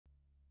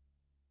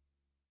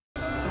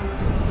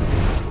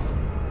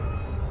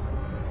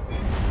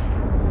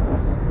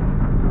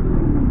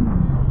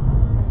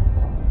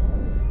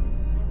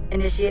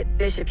Initiate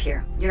Bishop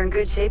here. You're in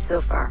good shape so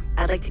far.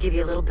 I'd like to give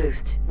you a little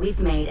boost. We've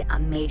made a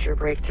major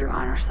breakthrough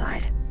on our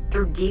side.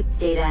 Through deep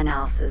data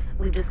analysis,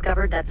 we've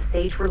discovered that the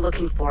sage we're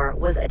looking for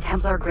was a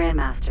Templar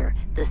Grandmaster,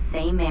 the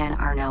same man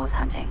Arnaud was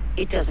hunting.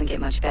 It doesn't get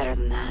much better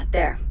than that.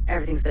 There,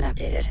 everything's been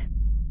updated.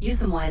 Use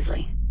them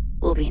wisely.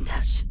 We'll be in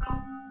touch.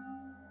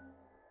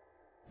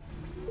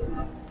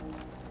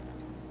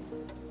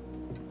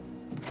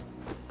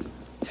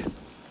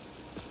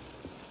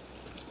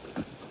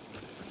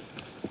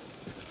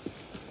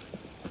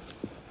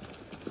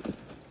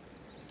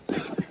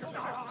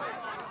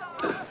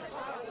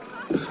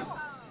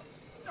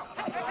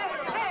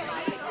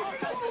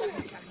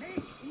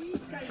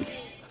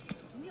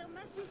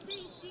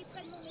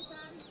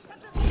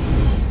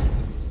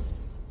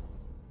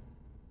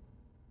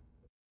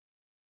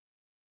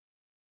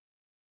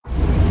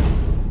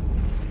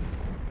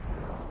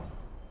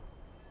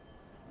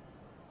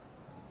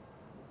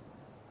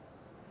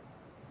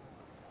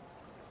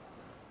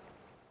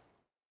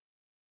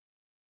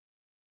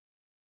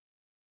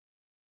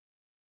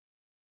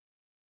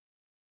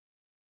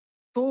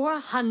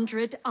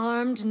 "400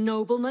 armed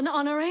noblemen,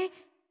 Honoré?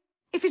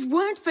 If it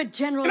weren't for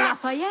General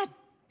Lafayette..."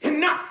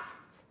 Enough!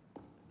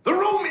 The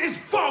room is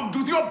fogged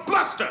with your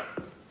bluster!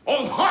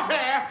 All hot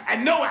air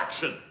and no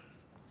action!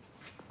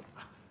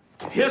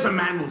 Here's a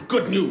man with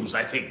good news,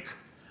 I think.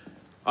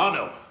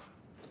 Arnaud,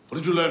 what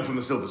did you learn from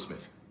the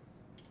silversmith?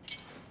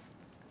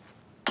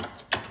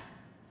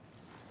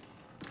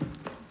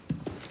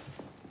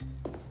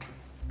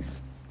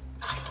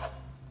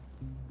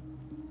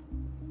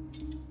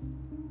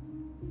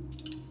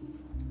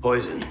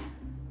 Poison.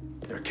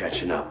 They're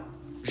catching up.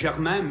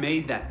 Germain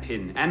made that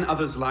pin, and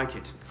others like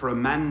it, for a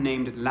man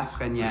named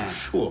Lafrenière.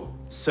 Sure.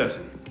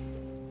 Certain.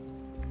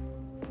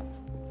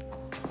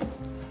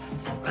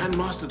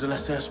 Grandmaster de la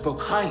Serre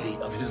spoke highly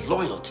of his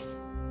loyalty.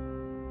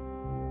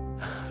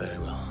 Very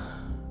well.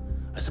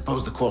 I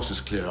suppose the course is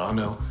clear,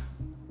 Arnaud.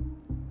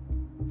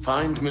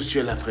 Find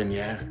Monsieur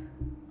Lafrenière.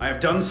 I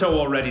have done so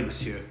already,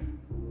 monsieur.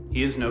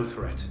 He is no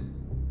threat.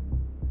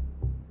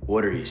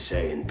 What are you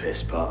saying,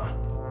 Pispa?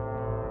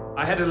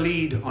 I had a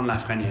lead on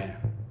Lafrenière.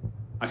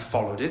 I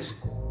followed it,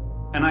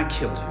 and I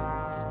killed him.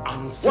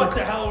 What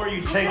the hell were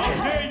you thinking?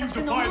 How dare you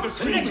defy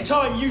the The next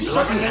time you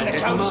circumvent the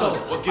council,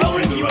 I'll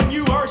ring you a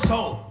new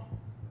arsehole!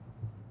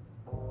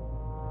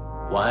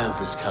 While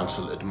this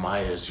council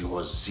admires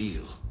your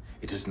zeal,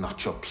 it is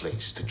not your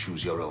place to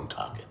choose your own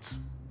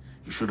targets.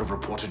 You should have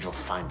reported your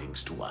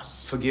findings to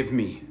us. Forgive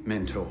me,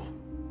 Mentor.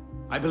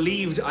 I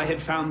believed I had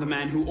found the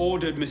man who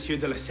ordered Monsieur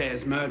de la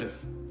Serre's murder.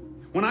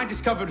 When I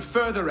discovered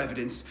further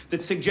evidence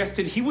that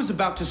suggested he was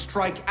about to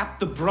strike at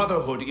the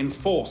Brotherhood in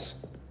force,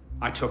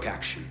 I took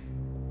action.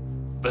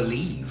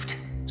 Believed?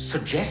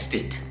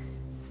 Suggested?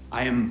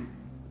 I am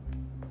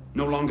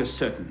no longer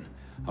certain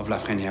of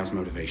Lafreniere's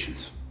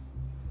motivations.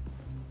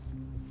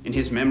 In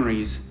his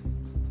memories,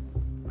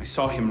 I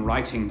saw him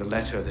writing the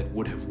letter that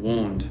would have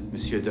warned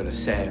Monsieur de la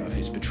Serre of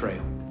his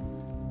betrayal.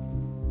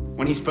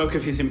 When he spoke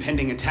of his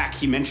impending attack,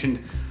 he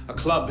mentioned a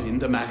club in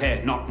the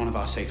Marais, not one of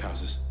our safe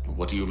houses.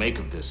 What do you make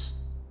of this?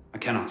 I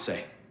cannot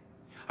say.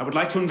 I would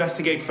like to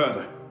investigate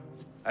further.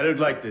 I don't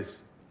like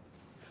this.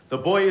 The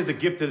boy is a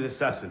gifted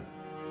assassin,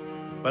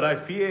 but I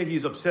fear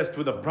he's obsessed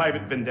with a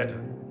private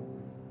vendetta.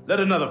 Let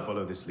another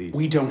follow this lead.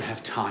 We don't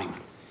have time.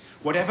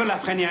 Whatever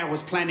Lafrenière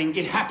was planning,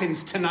 it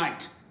happens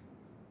tonight.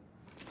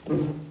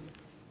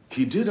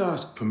 He did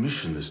ask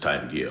permission this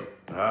time, Guillaume.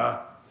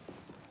 Ah.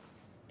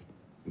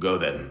 Go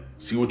then.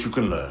 See what you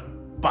can learn.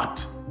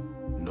 But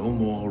no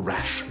more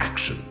rash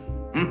action.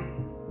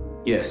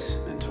 Yes,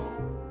 Mentor.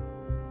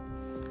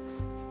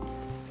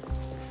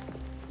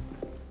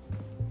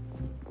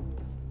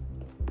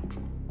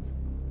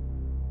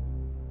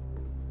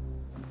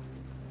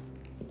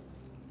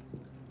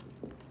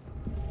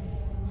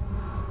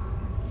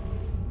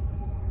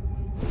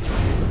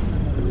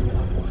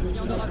 Il n'y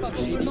en aura pas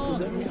pour tout le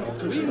monde.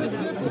 Oui,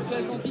 monsieur, pour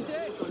quelle quantité?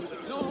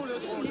 Non,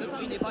 le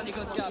prix n'est pas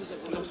négociable.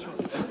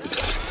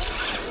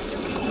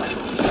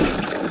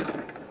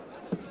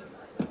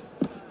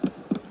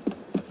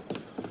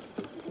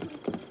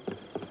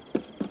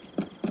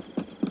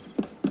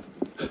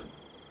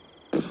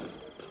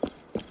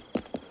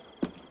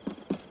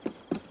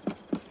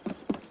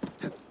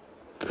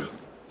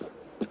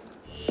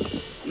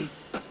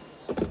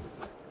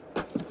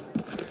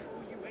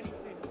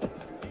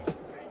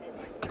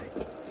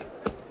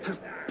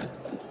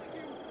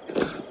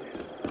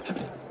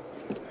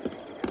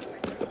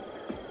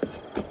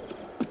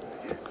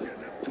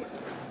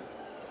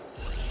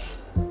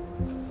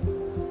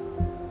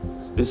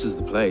 This is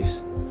the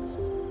place.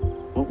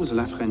 What was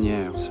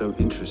Lafrenière so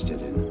interested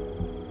in?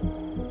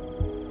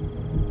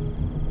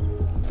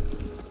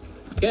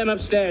 Get him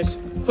upstairs,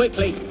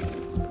 quickly.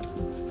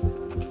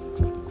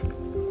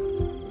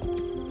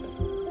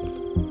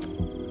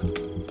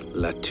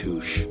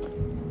 Latouche,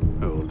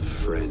 old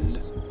friend.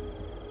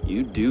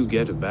 You do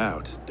get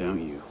about,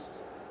 don't you?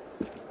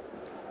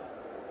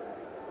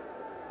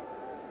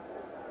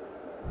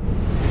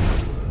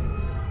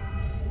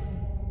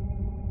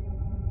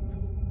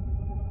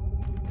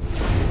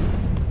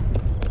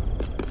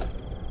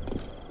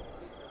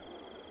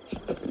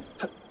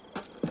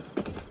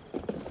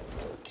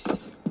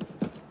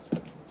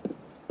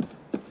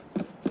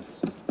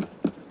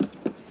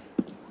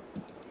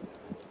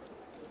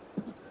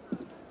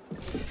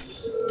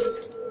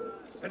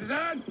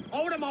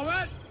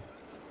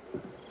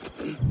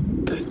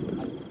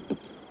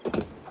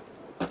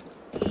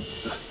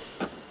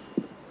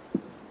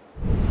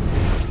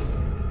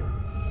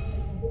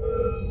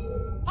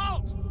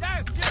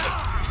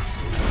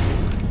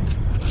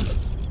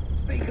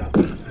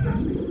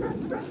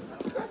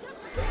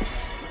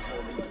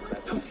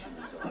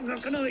 I'm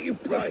not gonna let you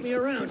push me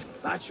around.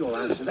 That's your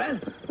answer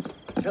then.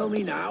 Tell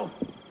me now,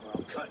 or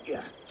I'll cut you.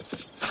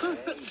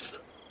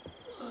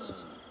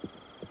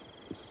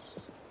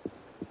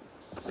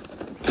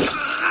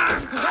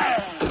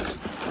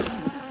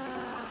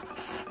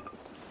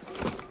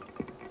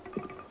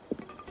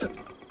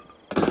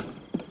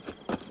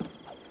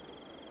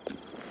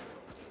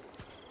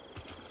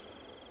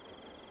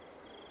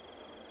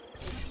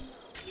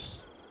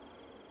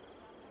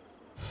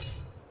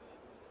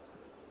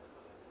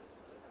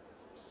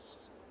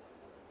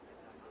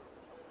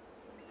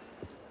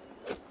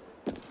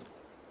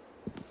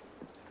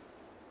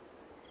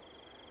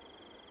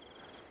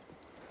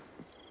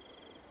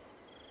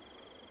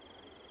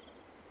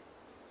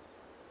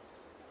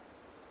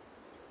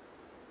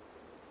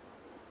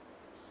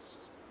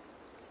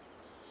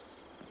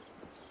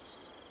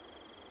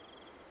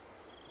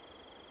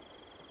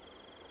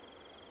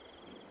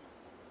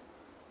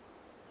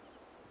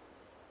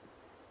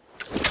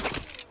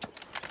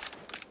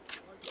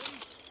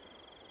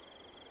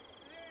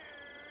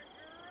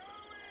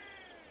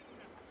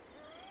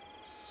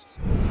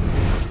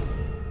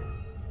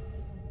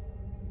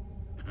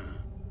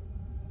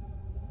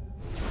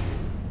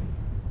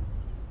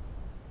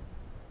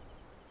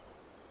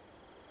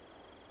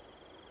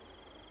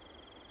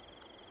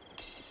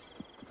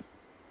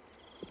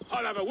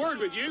 I'll have a word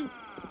with you.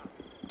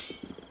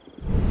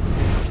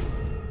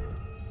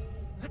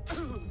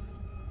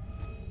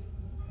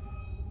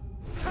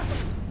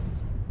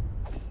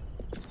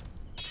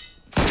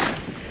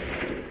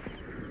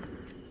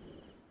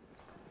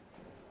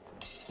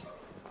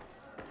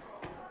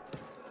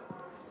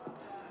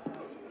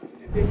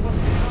 It was a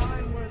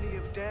crime worthy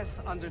of death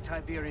under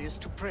Tiberius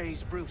to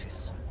praise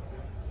Brutus.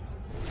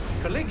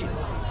 Caligula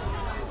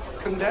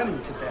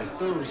condemned to death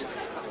those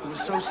who were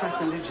so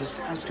sacrilegious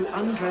as to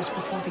undress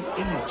before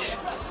the image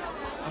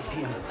of the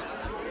emperor.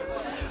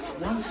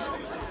 Once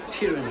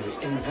tyranny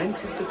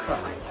invented the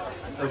crime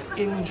of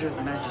injured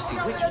majesty,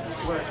 which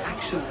were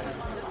actually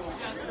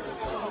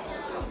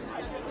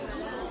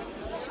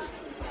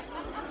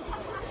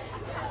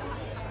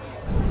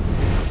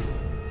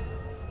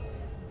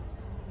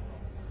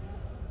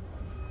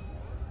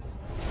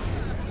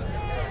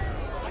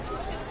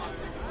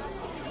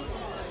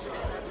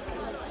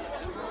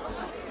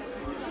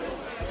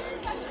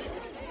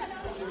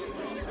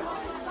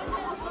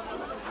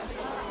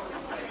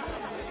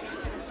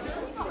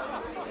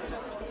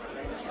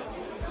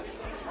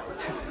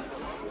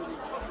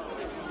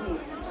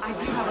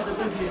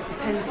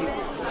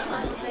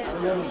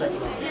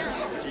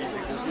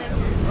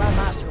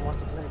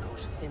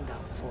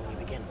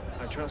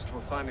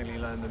finally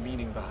learn the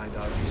meaning behind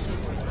our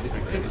recent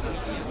activities.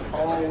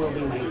 All will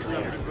be made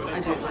clear. I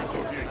don't like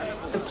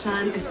it. The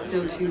plan is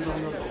still too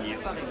vulnerable.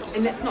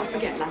 And let's not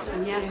forget,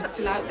 Lafrenière is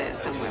still out there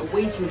somewhere,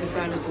 waiting to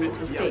burn us all at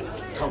the stake.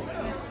 Tom,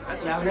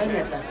 you are ready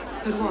at that.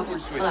 But what?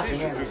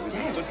 Lafrenière.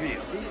 Yes.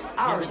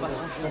 Ours,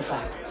 in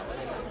fact.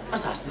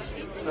 Assassins.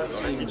 That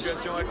seems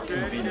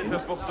convenient.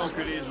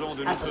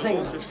 That's the thing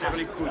about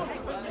assassins.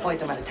 Point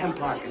them at a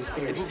Templar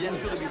conspiracy.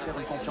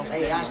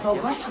 They ask no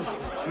questions.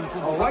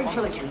 All right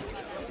for the king.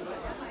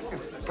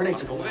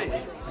 Predictable.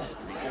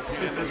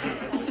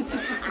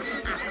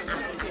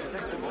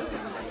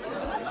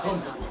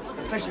 Come,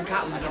 the fishing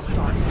captain will get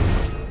started.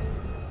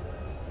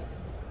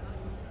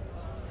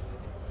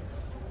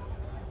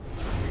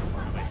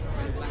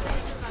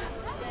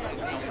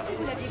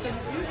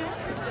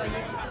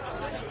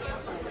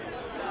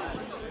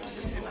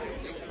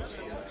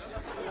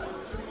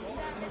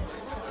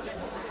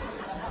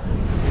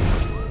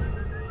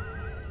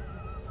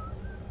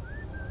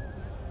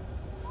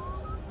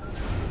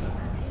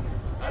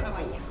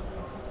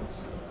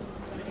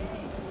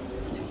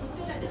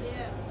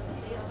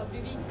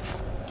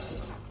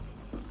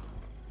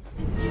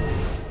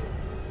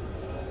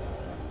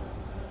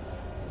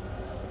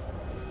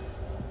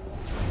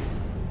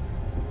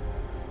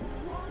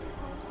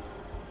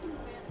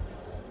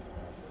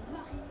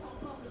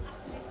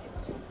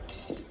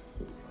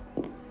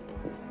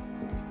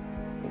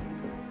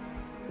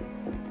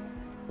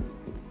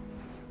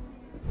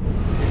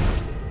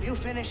 You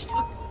finished?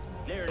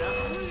 Near enough.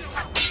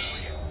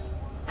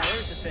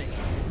 Here's the thing.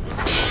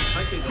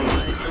 I could go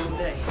on this all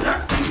day.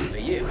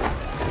 But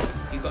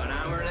you got an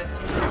hour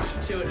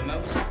left, 2 at the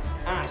most.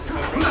 I could go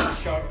right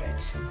to sharp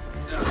beds. So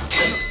not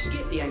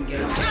skip the end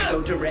game,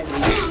 go directly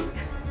in.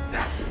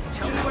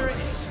 Tell me where it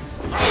is.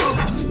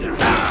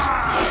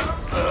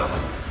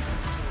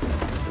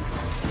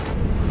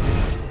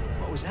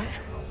 What was that?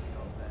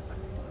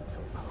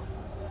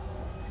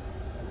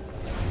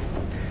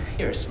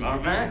 You're a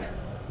smart man.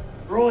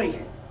 Roy,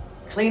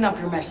 clean up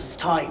your mess, it's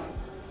time.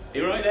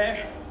 You right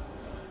there?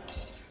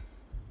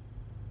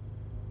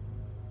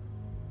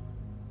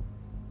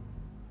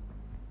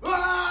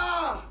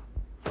 Ah!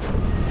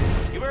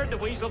 You heard the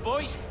weasel,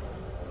 boys?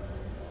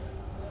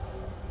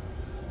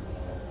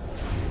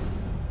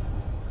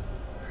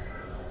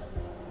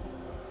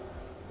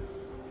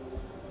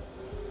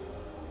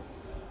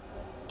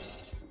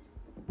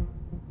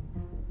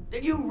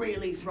 Did you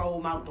really throw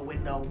him out the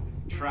window?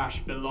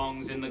 Trash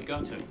belongs in the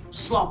gutter.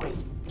 Sloppy.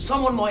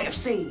 Someone might have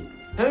seen.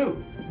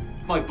 Who?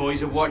 My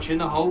boys are watching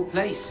the whole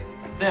place.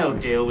 They'll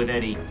deal with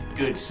any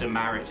good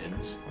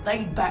Samaritans.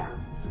 They'd better.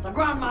 The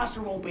Grandmaster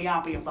won't be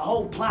happy if the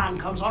whole plan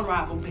comes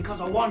unraveled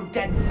because of one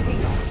dead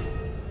peon.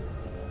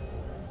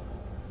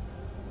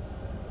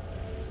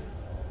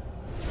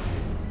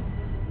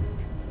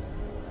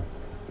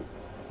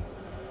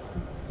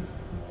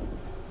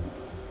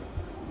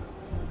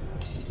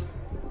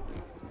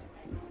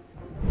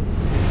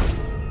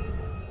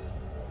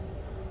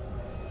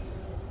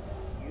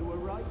 You were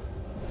right.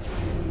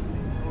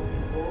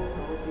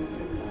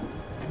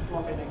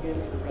 Swapping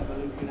against the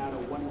revolution out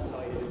of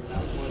one-sided and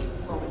outward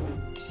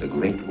promises. The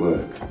great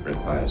work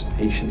requires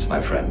patience,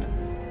 my friend.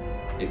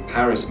 If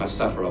Paris must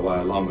suffer a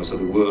while longer so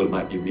the world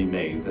might be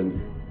remade,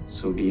 then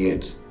so be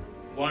it.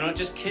 Why not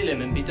just kill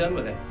him and be done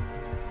with it?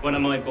 One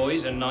of my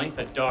boys, a knife,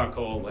 a dark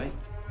hallway.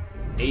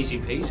 Easy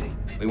peasy.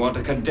 We want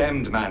a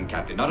condemned man,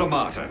 Captain, not a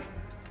martyr.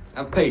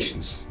 Have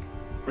patience.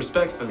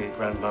 Respectfully,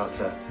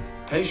 Grandmaster,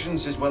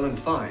 patience is well and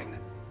fine.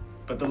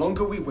 But the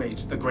longer we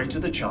wait, the greater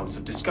the chance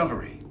of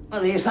discovery.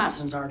 Well, the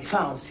assassins already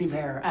found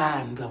Siver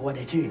and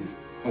Wadetun.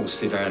 Oh,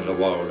 Siver and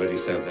Lawar already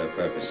served their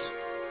purpose.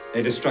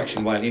 Their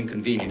destruction, while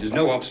inconvenient, is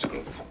no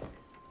obstacle.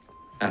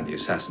 And the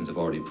assassins have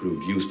already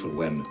proved useful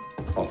when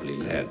properly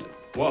led.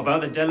 What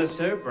about the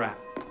Delaseur brat?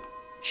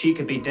 She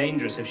could be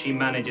dangerous if she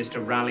manages to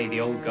rally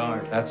the old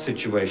guard. That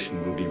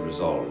situation will be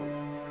resolved.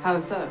 How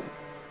so?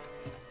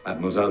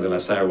 Mademoiselle de la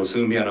Serre will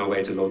soon be on her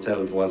way to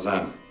l'Hôtel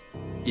Voisin,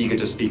 eager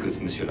to speak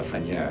with Monsieur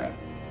Lafrenière.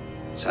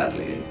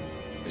 Sadly,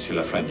 Monsieur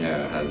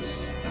Lafrenière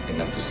has nothing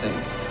left to say.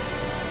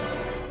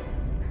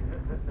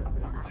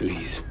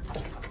 Elise.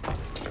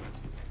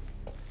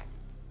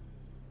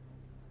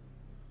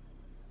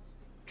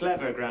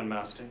 Clever,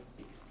 Grandmaster.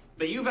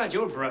 But you've had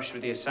your brush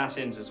with the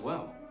assassins as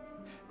well.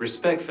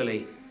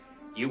 Respectfully,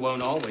 you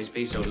won't always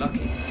be so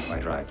lucky.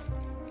 Quite right.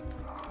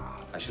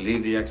 I shall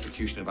leave the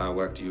execution of our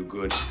work to you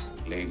good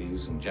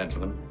ladies and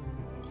gentlemen.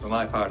 For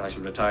my part, I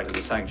shall retire to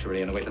the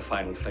sanctuary and await the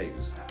final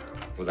phase.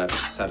 Will that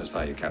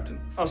satisfy you, Captain?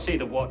 I'll see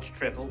the watch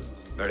triple.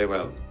 Very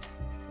well.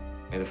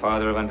 May the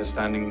Father of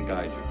Understanding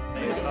guide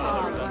you. May the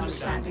Father of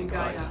Understanding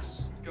guide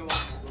us. Go on,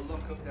 we'll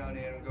lock up down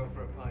here and go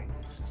for a pint.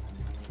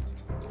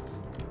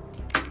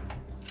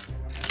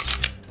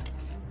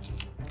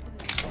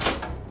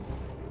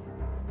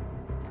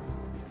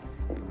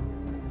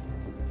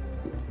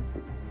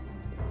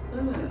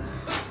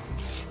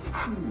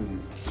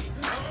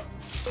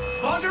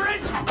 Ponder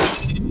it!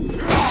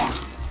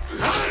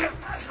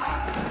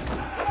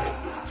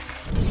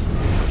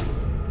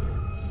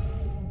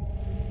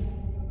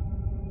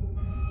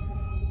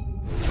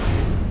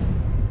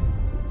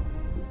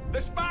 The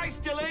spy's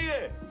still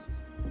here!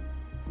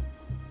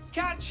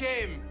 Catch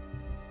him!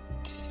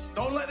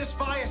 Don't let the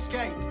spy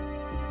escape!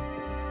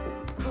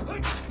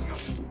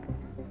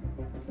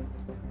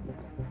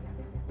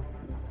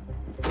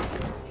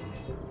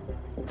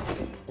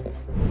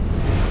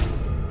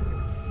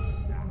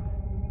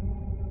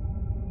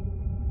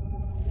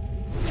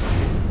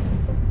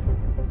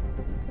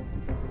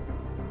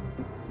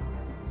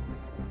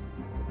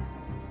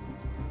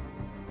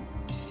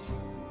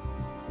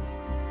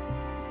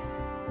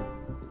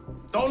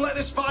 Don't let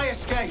the spy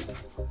escape!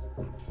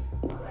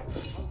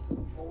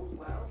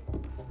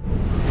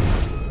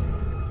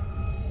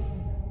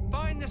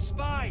 Find the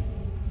spy!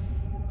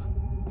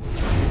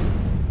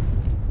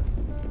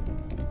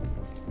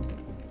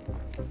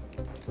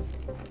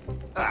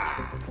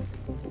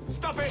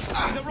 Stop it!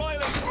 He's a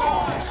royalist!